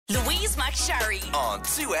Louise McSharry on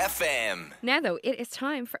 2FM. Now, though, it is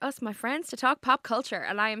time for us, my friends, to talk pop culture.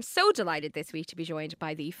 And I am so delighted this week to be joined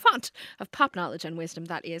by the font of pop knowledge and wisdom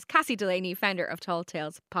that is Cassie Delaney, founder of Tall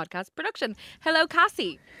Tales podcast production. Hello,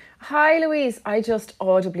 Cassie. Hi, Louise. I just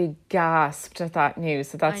audibly gasped at that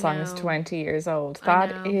news that song is 20 years old.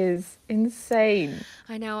 That is insane.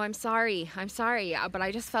 I know. I'm sorry, but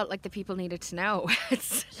I just felt like the people needed to know.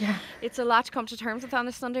 It's a lot to come to terms with on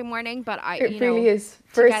a Sunday morning, but it really is.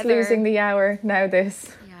 First losing the hour, now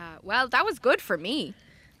this. Yeah. Well, that was good for me.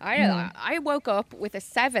 I woke up with a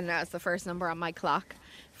 7 as the first number on my clock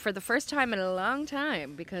for the first time in a long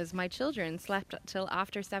time because my children slept till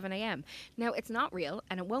after 7 a.m. Now, it's not real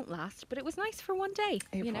and it won't last, but it was nice for one day.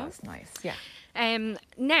 It was nice, yeah.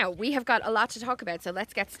 Now, we have got a lot to talk about, so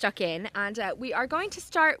let's get stuck in. And we are going to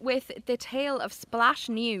start with the tale of Splash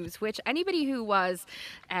News, which anybody who was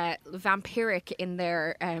vampiric in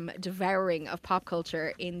their devouring of pop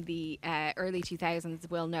culture in the early 2000s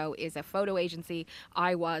will know is a photo agency.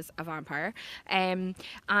 I was a vampire. And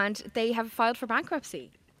they have filed for bankruptcy.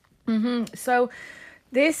 Mm-hmm. So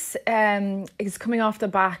this is coming off the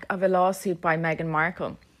back of a lawsuit by Meghan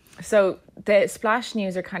Markle. So the Splash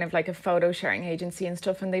News are kind of like a photo sharing agency and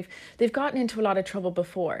stuff, and they've gotten into a lot of trouble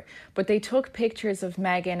before, but they took pictures of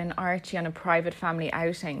Meghan and Archie on a private family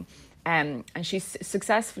outing, and she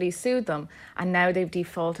successfully sued them, and now they've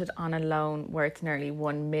defaulted on a loan worth nearly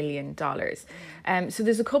 $1 million. So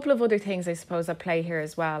there's a couple of other things, I suppose, at play here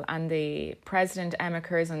as well, and the president, Emma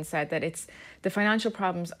Curzon, said that the financial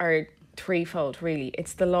problems are threefold, really.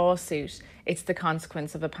 It's the lawsuit, it's the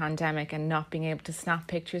consequence of a pandemic and not being able to snap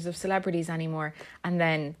pictures of celebrities anymore, and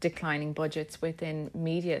then declining budgets within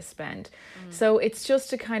media spend. So it's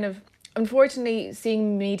just a kind of, unfortunately,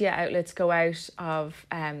 seeing media outlets go out of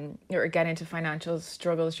or get into financial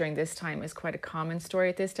struggles during this time is quite a common story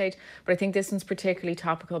at this stage. But I think this one's particularly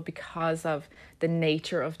topical because of the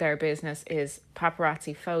nature of their business is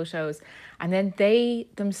paparazzi photos. And then they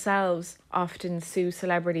themselves often sue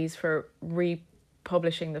celebrities for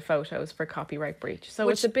republishing the photos for copyright breach. So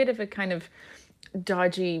it's a bit of a kind of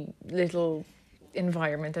dodgy little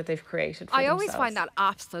environment that they've created for I themselves. always find that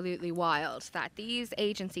absolutely wild, that these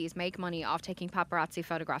agencies make money off taking paparazzi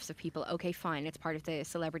photographs of people. Okay, fine, it's part of the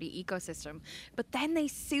celebrity ecosystem, but then they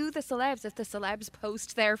sue the celebs if the celebs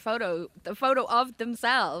post their the photo of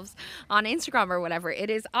themselves on Instagram or whatever. It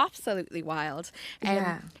is absolutely wild.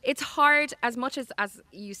 It's hard, as much as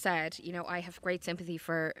you said, you know, I have great sympathy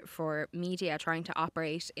for media trying to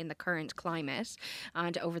operate in the current climate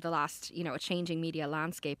and over the last, you know, a changing media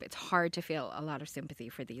landscape. It's hard to feel a lot of sympathy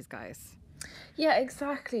for these guys. Yeah,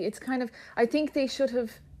 exactly. It's kind of, I think they should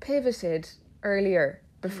have pivoted earlier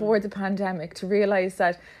before the pandemic to realise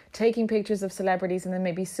that taking pictures of celebrities and then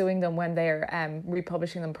maybe suing them when they're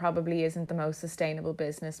republishing them probably isn't the most sustainable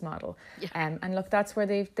business model. And look, that's where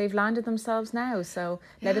they've landed themselves now. So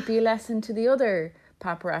let it be a lesson to the other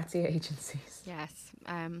paparazzi agencies. Yes,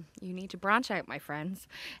 you need to branch out, my friends.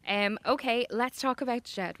 Okay, let's talk about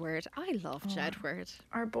Jedward. I love Jedward.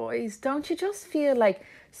 Our boys, don't you just feel like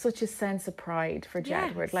such a sense of pride for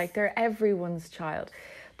Jedward? Like they're everyone's child.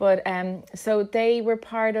 But so they were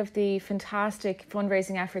part of the fantastic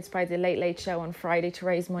fundraising efforts by the Late Late Show on Friday to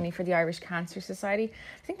raise money for the Irish Cancer Society.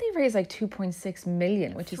 I think they raised like 2.6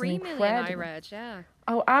 million, which is incredible. 3 million, I read, yeah.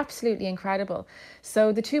 Oh, absolutely incredible.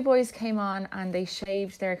 So the two boys came on and they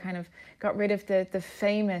shaved their got rid of the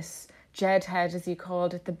famous Jed head, as you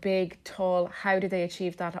called it, the big, tall, how do they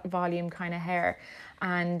achieve that volume kind of hair?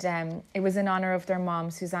 And it was in honour of their mom,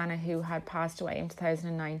 Susanna, who had passed away in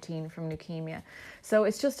 2019 from leukemia. So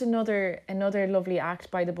it's just another lovely act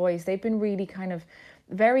by the boys. They've been really kind of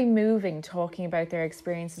very moving, talking about their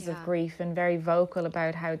experiences of grief and very vocal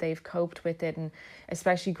about how they've coped with it, and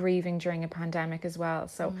especially grieving during a pandemic as well.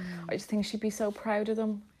 So I just think she'd be so proud of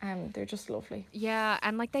them. They're just lovely. Yeah,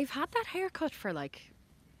 and like they've had that haircut for like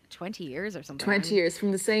 20 years or something. 20 years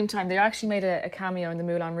from the same time. They actually made a cameo in the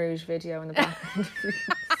Moulin Rouge video in the background.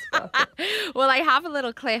 Well, I have a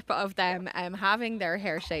little clip of them having their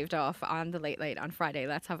hair shaved off on the Late Late on Friday.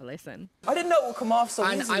 Let's have a listen. I didn't know it would come off so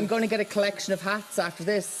and easy. I'm going to get a collection of hats after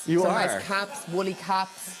this. You Some are? nice caps, woolly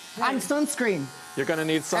caps, and sunscreen. You're going to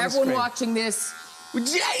need sunscreen. Everyone watching this,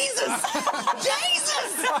 Jesus!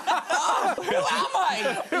 Jesus! Oh, who am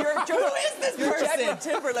I? Who is this person? You're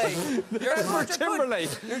Timberlake. You're Edward Timberlake.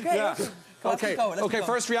 You're okay. Yeah. Okay. Okay.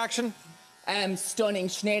 First reaction. Stunning.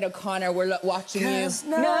 Sinead O'Connor, we're watching you.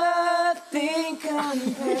 Nothing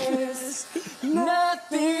compares.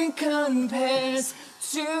 Nothing compares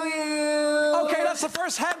to you. Okay, that's the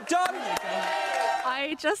first head done.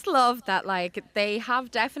 I just love that, like, they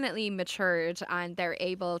have definitely matured and they're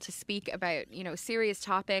able to speak about, you know, serious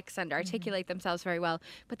topics and articulate themselves very well.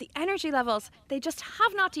 But the energy levels, they just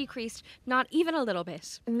have not decreased, not even a little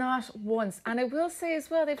bit. Not once. And I will say as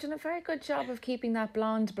well, they've done a very good job of keeping that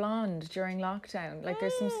blonde during lockdown. Like,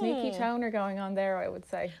 there's some sneaky toner going on there, I would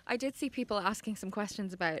say. I did see people asking some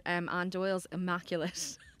questions about Anne Doyle's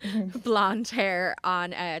immaculate blonde hair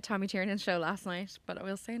on Tommy Tiernan's show last night, but I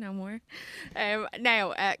will say no more.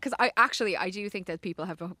 Now, because I do think that people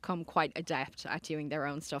have become quite adept at doing their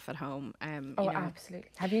own stuff at home. You know. Absolutely.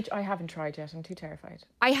 Have you? I haven't tried yet. I'm too terrified.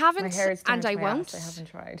 I haven't, My hair is and I my won't. ass. I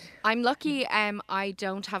haven't tried. I'm lucky. I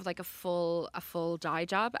don't have like a full dye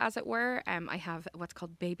job, as it were. I have what's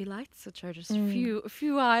called baby lights, which are just a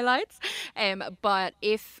few highlights. But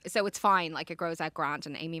so it's fine. Like, it grows out grand,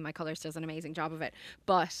 and Amy, my colourist, does an amazing job of it.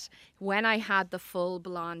 But when I had the full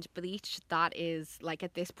blonde bleach, that is like,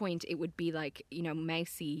 at this point it would be like, you know,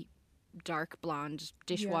 mousy dark blonde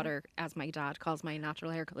dishwater, as my dad calls my natural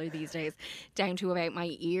hair colour these days, down to about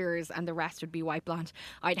my ears, and the rest would be white blonde.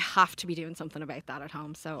 I'd have to be doing something about that at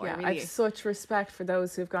home. So Yeah, I have such respect for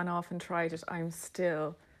those who've gone off and tried it. I'm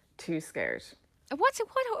still too scared.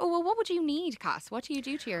 What would you need, Cass? What do you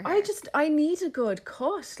do to your hair? I need a good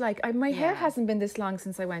cut. Like, my hair hasn't been this long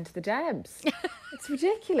since I went to the Debs. It's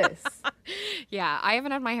ridiculous. Yeah, I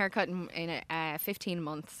haven't had my hair cut in 15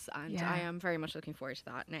 months, and I am very much looking forward to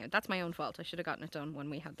that. Now, that's my own fault. I should have gotten it done when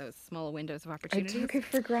we had those small windows of opportunity. I took it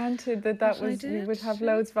for granted we would have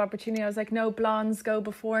loads of opportunity. I was like, no, blondes, go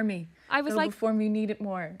before me. Before me, you need it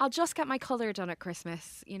more. I'll just get my colour done at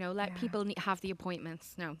Christmas. You know, let people have the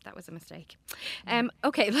appointments. No, that was a mistake.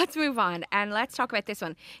 Okay, let's move on and let's talk about this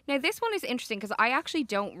one. Now, this one is interesting because I actually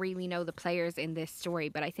don't really know the players in this story,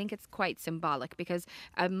 but I think it's quite symbolic because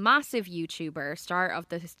a massive YouTuber, star of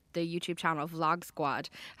the YouTube channel Vlog Squad,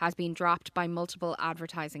 has been dropped by multiple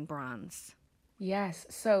advertising brands. Yes,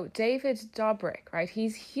 so David Dobrik, right?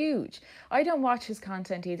 He's huge. I don't watch his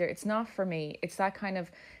content either. It's not for me. It's that kind of,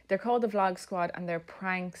 they're called the Vlog Squad, and they're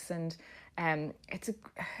pranks, and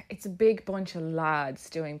it's a big bunch of lads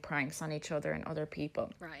doing pranks on each other and other people.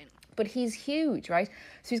 Right. But he's huge, right?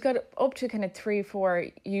 So he's got up to kind of 3 or 4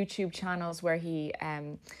 YouTube channels where he,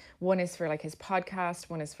 one is for like his podcast,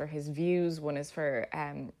 one is for his views, one is for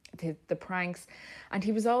the pranks. And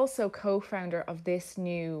he was also co-founder of this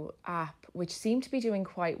new app, which seemed to be doing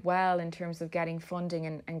quite well in terms of getting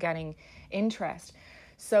funding and getting interest.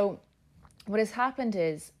 So what has happened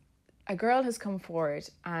is a girl has come forward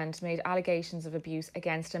and made allegations of abuse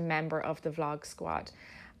against a member of the Vlog Squad.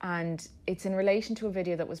 And it's in relation to a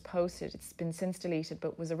video that was posted. It's been since deleted,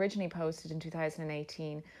 but was originally posted in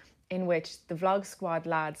 2018, in which the Vlog Squad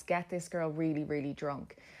lads get this girl really, really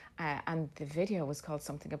drunk. And the video was called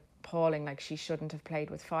something appalling, like she shouldn't have played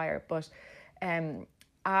with fire. But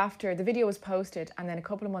after the video was posted, and then a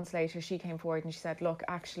couple of months later, she came forward and she said, look,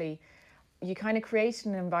 actually, you kind of created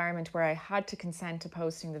an environment where I had to consent to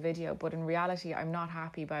posting the video, but in reality, I'm not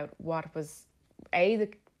happy about what was, A, the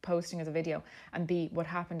posting of the video, and B, what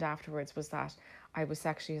happened afterwards was that I was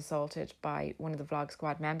sexually assaulted by one of the Vlog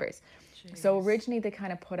Squad members. Jeez. So originally they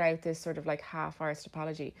kind of put out this sort of like half-arsed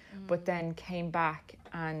apology, but then came back,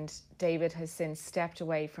 and David has since stepped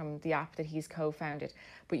away from the app that he's co-founded.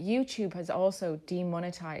 But YouTube has also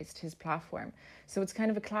demonetized his platform. So it's kind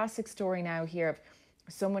of a classic story now here of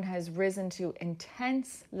someone has risen to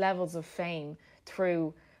intense levels of fame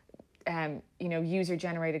through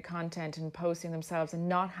user-generated content and posting themselves and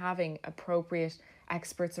not having appropriate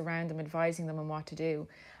experts around them advising them on what to do,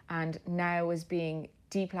 and now is being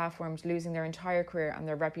deplatformed, losing their entire career and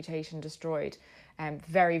their reputation destroyed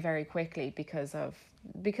very, very quickly because of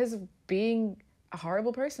being a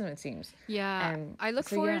horrible person, it seems. Yeah, I look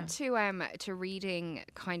forward to reading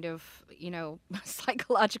kind of,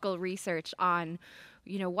 psychological research on,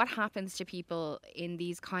 what happens to people in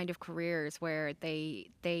these kind of careers where they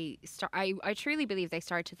start. I truly believe they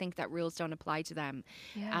start to think that rules don't apply to them,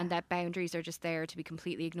 and that boundaries are just there to be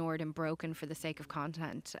completely ignored and broken for the sake of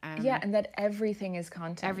content. And that everything is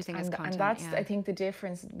content. Everything is content. And that's, I think, the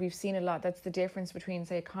difference. We've seen a lot. That's the difference between,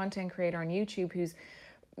 say, a content creator on YouTube who's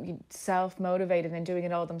self-motivated and doing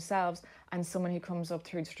it all themselves, and someone who comes up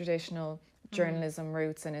through traditional journalism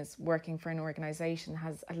routes and is working for an organization,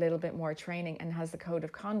 has a little bit more training and has the code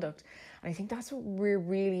of conduct. And I think that's what we're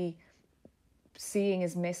really seeing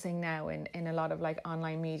is missing now in a lot of like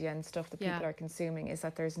online media and stuff that people are consuming, is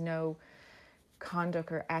that there's no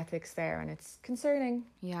conduct or ethics there, and it's concerning.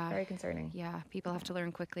 Very concerning. People have to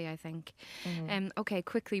learn quickly, I think. Okay,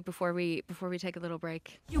 quickly before we take a little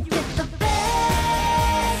break. You get the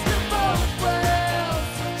best of both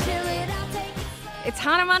worlds. Chill it out, take it slow. It's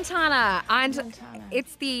Hannah Montana, and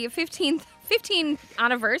it's the 15th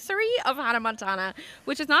anniversary of Hannah Montana,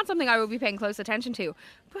 which is not something I would be paying close attention to.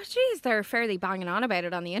 But geez, they're fairly banging on about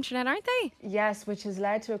it on the internet, aren't they? Yes, which has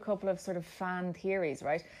led to a couple of sort of fan theories,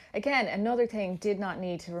 right? Again, another thing did not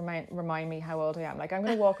need to remind me how old I am. Like, I'm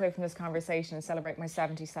going to walk away from this conversation and celebrate my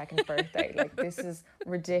 72nd birthday. Like, this is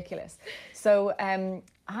ridiculous. So, Hannah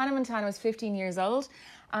Montana was 15 years old,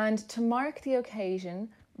 and to mark the occasion,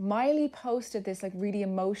 Miley posted this like really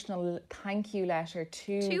emotional thank you letter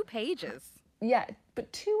to 2 pages. Yeah,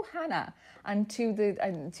 but to Hannah and to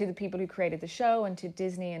the people who created the show and to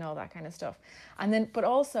Disney and all that kind of stuff. And then, but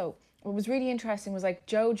also, what was really interesting was like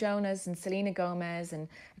Joe Jonas and Selena Gomez and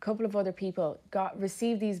a couple of other people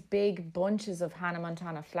received these big bunches of Hannah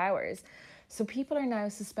Montana flowers. So people are now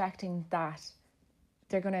suspecting that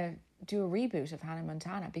they're going to do a reboot of Hannah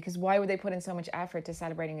Montana, because why would they put in so much effort to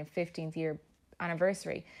celebrating a 15th year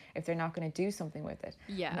anniversary if they're not going to do something with it?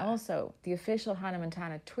 Yeah. And also, the official Hannah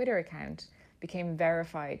Montana Twitter account became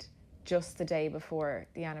verified just the day before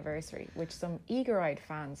the anniversary, which some eager-eyed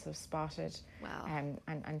fans have spotted. Wow.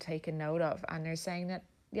 And taken note of. And they're saying that,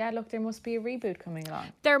 yeah, look, there must be a reboot coming along.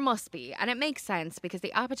 There must be. And it makes sense because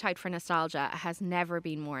the appetite for nostalgia has never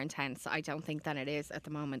been more intense, I don't think, than it is at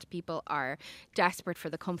the moment. People are desperate for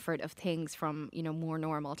the comfort of things from, more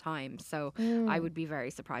normal times. So I would be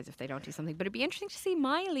very surprised if they don't do something. But it'd be interesting to see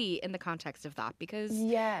Miley in the context of that because,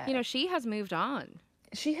 she has moved on.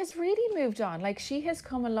 She has really moved on. Like, she has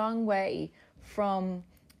come a long way from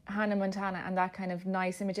Hannah Montana and that kind of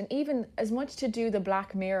nice image, and even as much to do the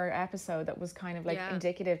Black Mirror episode that was kind of like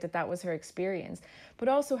indicative that was her experience, but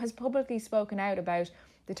also has publicly spoken out about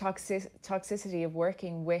the toxicity of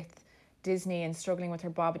working with Disney and struggling with her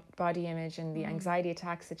body image and the anxiety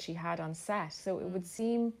attacks that she had on set. So it would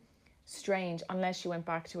seem strange unless she went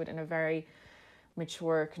back to it in a very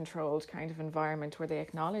mature, controlled kind of environment where they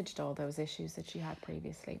acknowledged all those issues that she had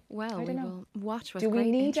previously. Well, we will watch with great interest.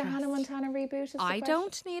 Do we need interest. a Hannah Montana reboot? I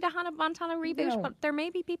don't need a Hannah Montana reboot, but there may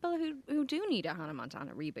be people who do need a Hannah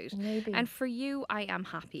Montana reboot. Maybe. And for you, I am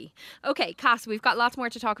happy. Okay, Cass, we've got lots more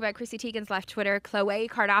to talk about. Chrissy Teigen's left Twitter. Khloe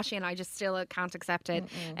Kardashian, I just still can't accept it.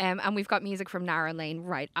 And we've got music from Narrow Lane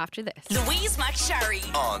right after this. Louise McSharry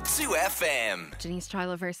on 2FM. Denise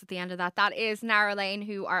Chyla verse at the end of that. That is Narrow Lane,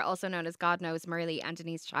 who are also known as God Knows Murley and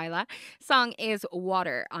Denise Chyla. Song is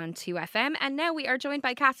Water on 2FM. And now we are joined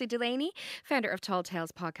by Cassie Delaney, founder of Tall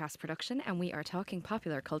Tales Podcast Production, and we are talking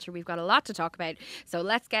popular culture. We've got a lot to talk about, so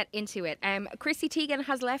let's get into it. Chrissy Teigen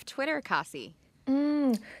has left Twitter, Cassie.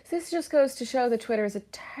 So this just goes to show that Twitter is a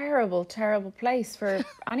terrible, terrible place for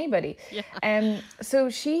anybody. So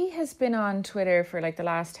she has been on Twitter for like the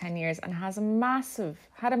last 10 years and has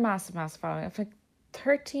had a massive following of like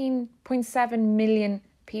 13.7 million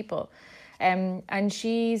people. And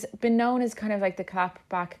she's been known as kind of like the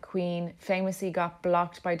clapback queen, famously got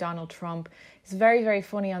blocked by Donald Trump. It's very, very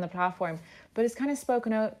funny on the platform, but it's kind of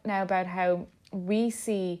spoken out now about how we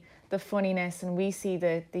see the funniness and we see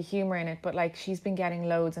the humour in it, but like she's been getting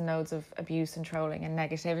loads and loads of abuse and trolling and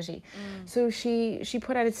negativity. So she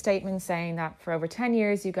put out a statement saying that for over 10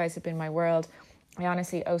 years, you guys have been my world. I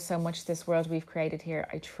honestly owe so much to this world we've created here.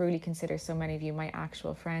 I truly consider so many of you my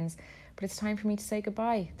actual friends. But it's time for me to say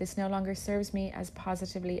goodbye. This no longer serves me as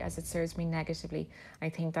positively as it serves me negatively. I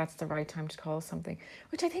think that's the right time to call something,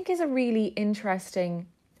 which I think is a really interesting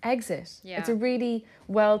exit. Yeah. It's a really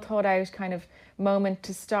well thought out kind of moment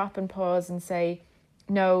to stop and pause and say,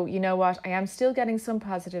 no, you know what? I am still getting some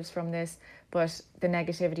positives from this, but the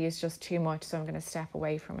negativity is just too much, so I'm going to step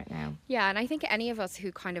away from it now. Yeah, and I think any of us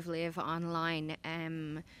who kind of live online,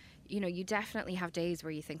 you definitely have days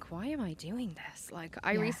where you think, why am I doing this? Like,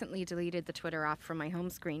 I recently deleted the Twitter app from my home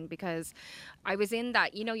screen because I was in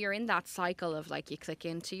that, you're in that cycle of like, you click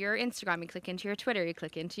into your Instagram, you click into your Twitter, you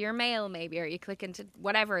click into your mail maybe, or you click into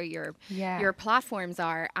whatever your platforms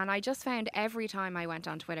are. And I just found every time I went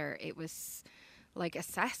on Twitter, it was like a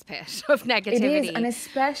cesspit of negativity. It is, and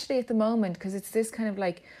especially at the moment, because it's this kind of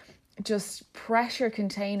like just pressure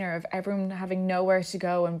container of everyone having nowhere to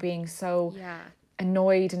go and being so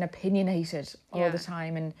annoyed and opinionated all the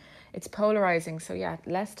time, and it's polarizing. So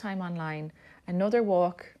less time online, another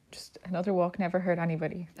walk never hurt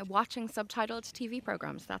anybody. Watching subtitled TV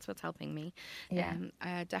programs, that's what's helping me.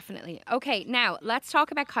 Definitely. Okay, now let's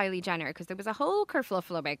talk about Kylie Jenner, because there was a whole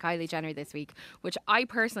kerfluffle about Kylie Jenner this week, which I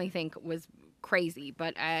personally think was crazy,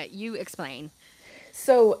 but you explain.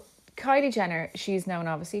 So Kylie Jenner, she's known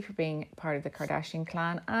obviously for being part of the Kardashian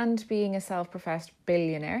clan and being a self-professed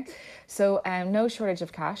billionaire. So no shortage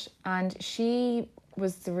of cash. And she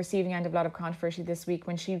was the receiving end of a lot of controversy this week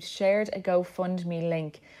when she shared a GoFundMe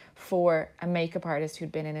link for a makeup artist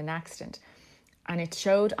who'd been in an accident. and it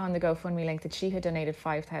showed on the GoFundMe link that she had donated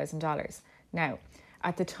 $5,000. Now,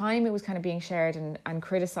 at the time it was kind of being shared and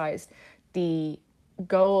criticised, the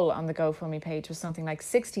goal on the GoFundMe page was something like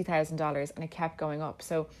 $60,000, and it kept going up.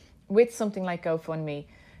 So with something like GoFundMe,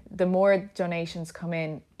 the more donations come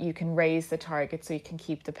in, you can raise the target so you can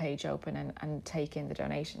keep the page open and take in the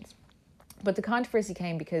donations. But the controversy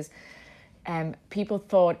came because people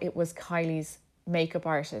thought it was Kylie's makeup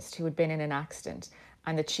artist who had been in an accident,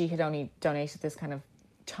 and that she had only donated this kind of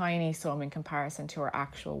tiny sum in comparison to her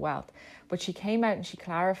actual wealth. But she came out and she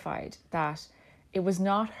clarified that it was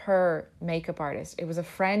not her makeup artist, it was a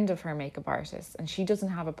friend of her makeup artist, and she doesn't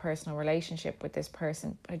have a personal relationship with this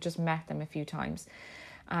person, but had just met them a few times.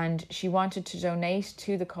 And she wanted to donate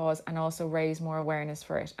to the cause and also raise more awareness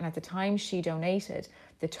for it. And at the time she donated,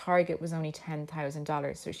 the target was only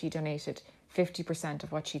 $10,000. So she donated 50%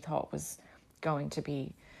 of what she thought was going to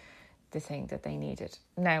be the thing that they needed.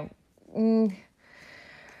 Now,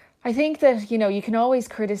 I think that, you can always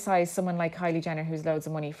criticize someone like Kylie Jenner, who's loads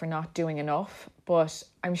of money, for not doing enough. But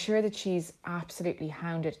I'm sure that she's absolutely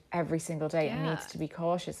hounded every single day and needs to be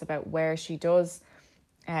cautious about where she does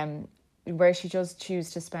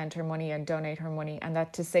choose to spend her money and donate her money, and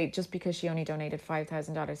that to say just because she only donated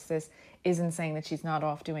 $5,000 to this isn't saying that she's not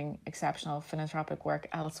off doing exceptional philanthropic work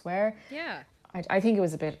elsewhere. Yeah. I think it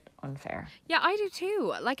was a bit unfair. Yeah, I do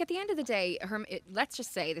too. Like, at the end of the day, let's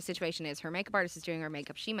just say the situation is her makeup artist is doing her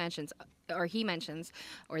makeup. She mentions, or he mentions,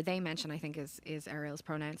 or they mention, I think is Ariel's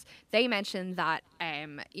pronouns. They mention that,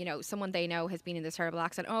 someone they know has been in this terrible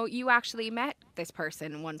accident. Oh, you actually met this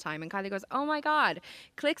person one time. And Kylie goes, oh my God,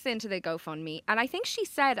 clicks into the GoFundMe. And I think she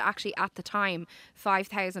said actually at the time,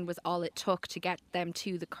 5,000 was all it took to get them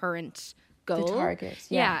to the current goal. The target.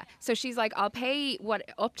 Yeah. So she's like, I'll pay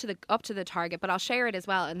up to the target, but I'll share it as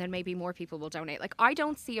well, and then maybe more people will donate. Like, I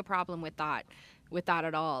don't see a problem with that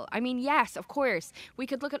at all. I mean, yes, of course, we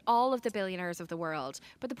could look at all of the billionaires of the world,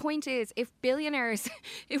 but the point is, if billionaires,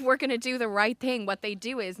 if we're going to do the right thing, what they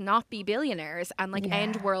do is not be billionaires and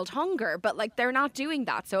end world hunger, but they're not doing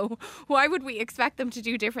that. So why would we expect them to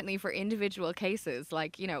do differently for individual cases?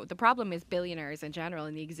 The problem is billionaires in general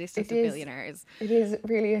and the existence of billionaires. It is, it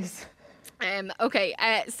really is. Okay,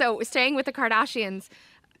 so staying with the Kardashians,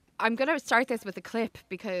 I'm going to start this with a clip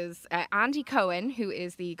because Andy Cohen, who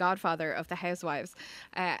is the godfather of the Housewives,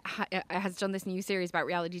 has done this new series about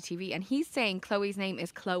reality TV, and he's saying Khloe's name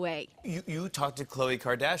is Chloe. You talked to Khloe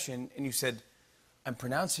Kardashian, and you said, I'm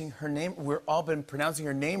pronouncing her name. We've all been pronouncing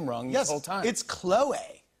her name wrong this whole time. It's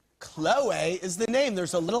Chloe. Chloe is the name.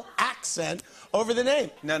 There's a little accent over the name.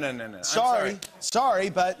 No. Sorry,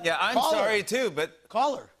 but yeah, I'm sorry too, but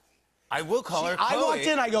call her. I will call her Chloe. I walked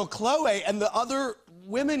in, I go, Chloe, and the other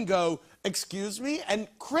women go, excuse me? And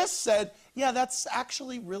Chris said, yeah, that's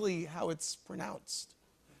actually really how it's pronounced.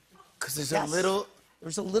 Because there's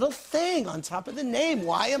There's a little thing on top of the name.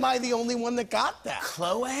 Why am I the only one that got that?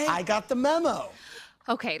 Chloe? I got the memo.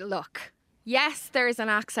 Okay, look. Yes, there's an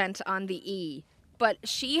accent on the E. But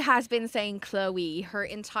she has been saying Chloe. Her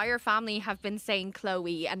entire family have been saying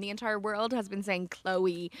Chloe, and the entire world has been saying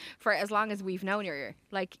Chloe for as long as we've known her.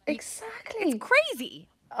 Exactly. It's crazy.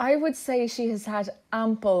 I would say she has had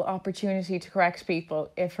ample opportunity to correct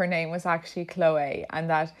people if her name was actually Chloe, and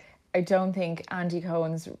that I don't think Andy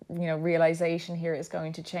Cohen's realization here is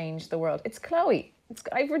going to change the world. It's Chloe.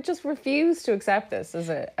 I would just refuse to accept this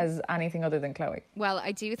as anything other than Chloe. Well,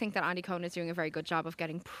 I do think that Andy Cohen is doing a very good job of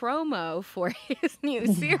getting promo for his new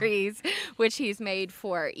series, which he's made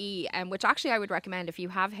for E, and which actually I would recommend if you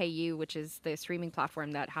have Hey You, which is the streaming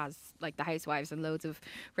platform that has the Housewives and loads of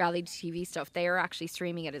reality TV stuff. They are actually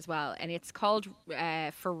streaming it as well, and it's called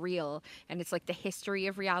For Real, and it's the history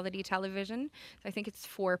of reality television. I think it's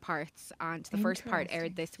 4 parts, and the first part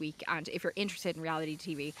aired this week. And if you're interested in reality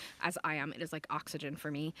TV, as I am, it is like oxygen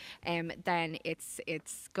for me, then it's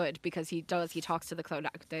good because he talks to the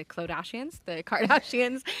Kardashians,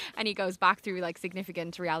 and he goes back through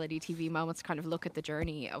significant reality TV moments to kind of look at the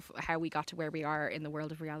journey of how we got to where we are in the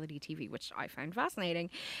world of reality TV, which I found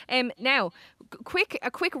fascinating. Now,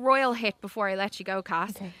 a quick royal hit before I let you go,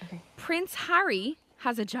 Cass. Okay. Prince Harry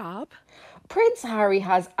has a job. Prince Harry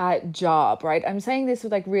has a job, right? I'm saying this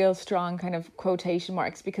with real strong kind of quotation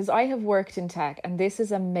marks because I have worked in tech and this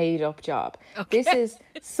is a made up job. Okay. This is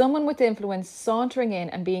someone with influence sauntering in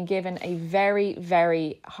and being given a very,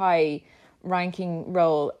 very high ranking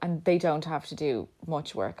role, and they don't have to do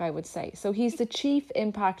much work, I would say. So he's the Chief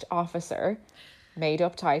Impact Officer, made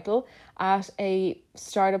up title, at a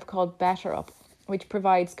startup called BetterUp, which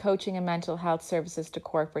provides coaching and mental health services to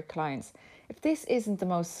corporate clients. If this isn't the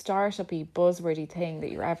most startup-y, buzzwordy thing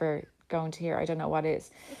that you're ever going to hear, I don't know what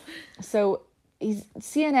is. So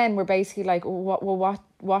CNN were basically like,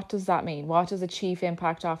 what does that mean? What does a chief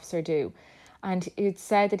impact officer do? And it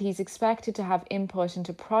said that he's expected to have input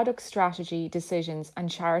into product strategy, decisions and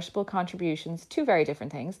charitable contributions, two very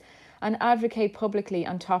different things, and advocate publicly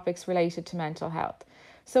on topics related to mental health.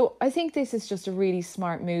 So I think this is just a really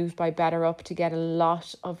smart move by BetterUp to get a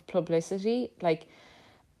lot of publicity, like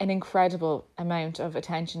an incredible amount of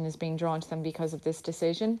attention is being drawn to them because of this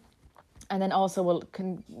decision. And then also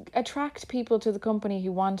can attract people to the company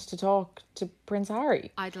who want to talk to Prince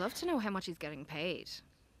Harry. I'd love to know how much he's getting paid.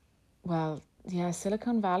 Well, yeah,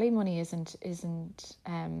 Silicon Valley money isn't.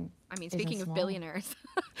 I mean, speaking of billionaires,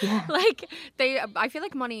 yeah. I feel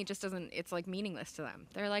like money just doesn't. It's like meaningless to them.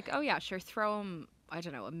 They're like, oh yeah, sure, throw them. I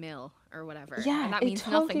don't know, a mill or whatever. Yeah, and that means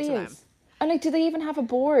nothing to them. And like, do they even have a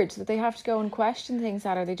board that they have to go and question things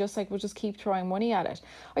at? Or are they just like, we'll just keep throwing money at it?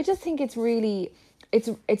 I just think it's really.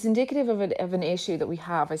 It's indicative of an issue that we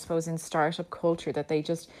have, I suppose, in startup culture, that they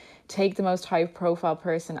just take the most high profile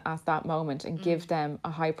person at that moment and give them a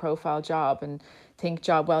high profile job and think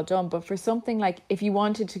job well done. But for something like, if you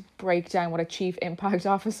wanted to break down what a chief impact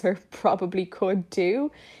officer probably could do,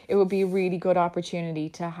 it would be a really good opportunity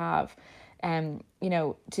to have,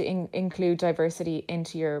 to include diversity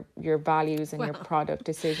into your values and your product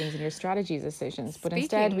decisions and your strategy decisions. But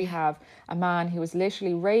instead we have a man who was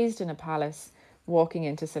literally raised in a palace, walking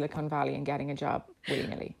into Silicon Valley and getting a job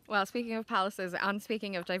willy-nilly. Well, speaking of palaces and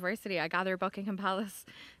speaking of diversity, I gather Buckingham Palace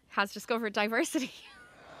has discovered diversity.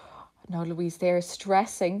 No, Louise, they're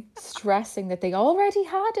stressing that they already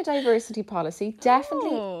had a diversity policy.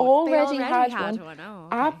 Definitely already had one. Oh,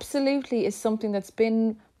 okay. Absolutely is something that's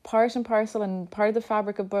been part and parcel and part of the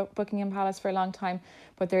fabric of Buckingham Palace for a long time.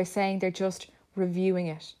 But they're saying they're just reviewing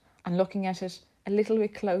it and looking at it a little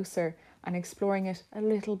bit closer and exploring it a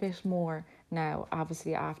little bit more now,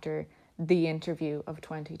 obviously after the interview of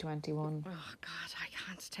 2021. Oh God, I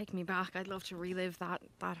can't, take me back. I'd love to relive that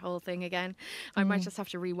whole thing again. I might just have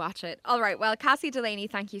to rewatch it. All right, well, Cassie Delaney,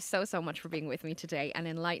 thank you so much for being with me today and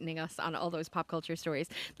enlightening us on all those pop culture stories.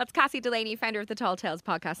 That's Cassie Delaney, founder of the Tall Tales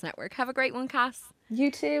Podcast Network. Have a great one, Cass.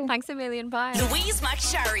 You too. Thanks a million. Bye. Louise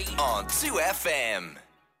McSharry on 2FM.